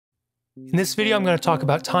In this video, I'm going to talk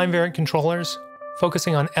about time-variant controllers,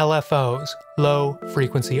 focusing on LFOs,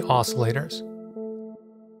 low-frequency oscillators.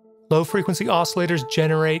 Low-frequency oscillators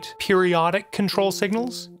generate periodic control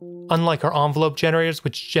signals, unlike our envelope generators,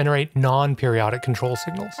 which generate non-periodic control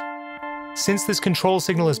signals. Since this control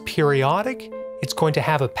signal is periodic, it's going to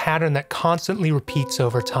have a pattern that constantly repeats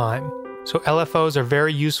over time. So LFOs are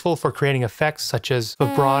very useful for creating effects such as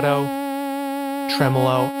vibrato,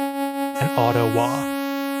 tremolo, and auto-wah.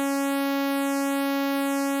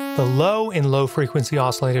 The low in low-frequency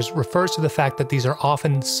oscillators refers to the fact that these are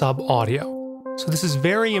often sub-audio. So this is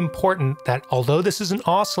very important that although this is an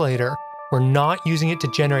oscillator, we're not using it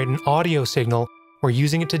to generate an audio signal, we're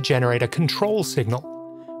using it to generate a control signal.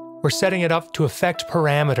 We're setting it up to affect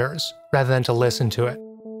parameters rather than to listen to it.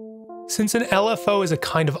 Since an LFO is a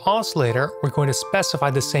kind of oscillator, we're going to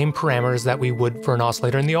specify the same parameters that we would for an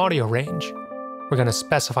oscillator in the audio range. We're going to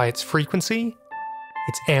specify its frequency,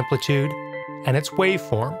 its amplitude, and its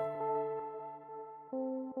waveform.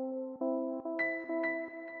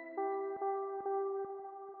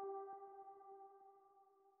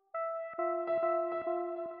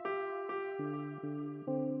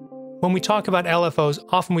 When we talk about LFOs,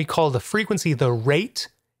 often we call the frequency the rate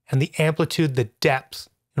and the amplitude the depth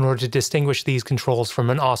in order to distinguish these controls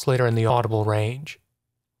from an oscillator in the audible range.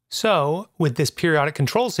 So, with this periodic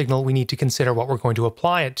control signal, we need to consider what we're going to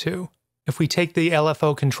apply it to. If we take the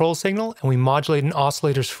LFO control signal and we modulate an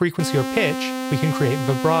oscillator's frequency or pitch, we can create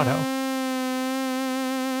vibrato.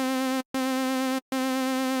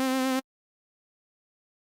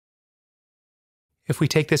 If we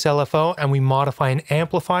take this LFO and we modify an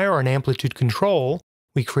amplifier or an amplitude control,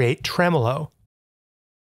 we create tremolo.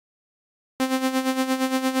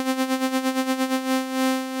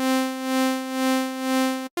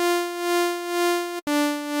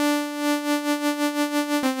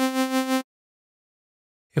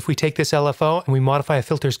 If we take this LFO and we modify a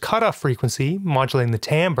filter's cutoff frequency, modulating the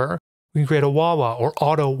timbre, we can create a wah-wah or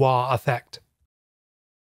auto-wah effect.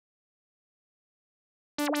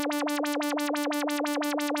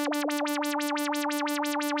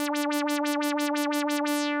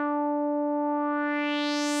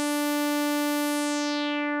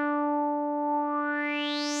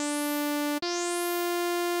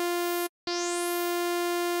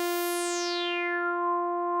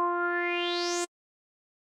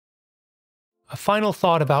 A final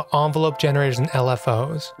thought about envelope generators and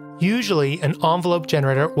LFOs. Usually, an envelope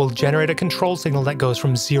generator will generate a control signal that goes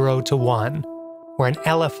from 0 to 1, where an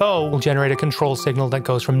LFO will generate a control signal that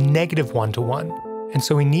goes from -1 to 1. And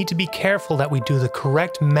so we need to be careful that we do the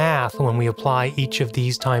correct math when we apply each of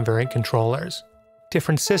these time-variant controllers.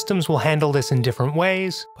 Different systems will handle this in different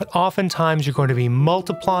ways, but oftentimes you're going to be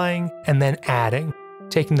multiplying and then adding,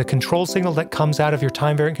 taking the control signal that comes out of your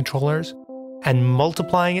time-variant controllers and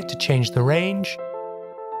multiplying it to change the range,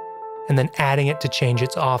 and then adding it to change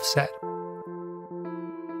its offset.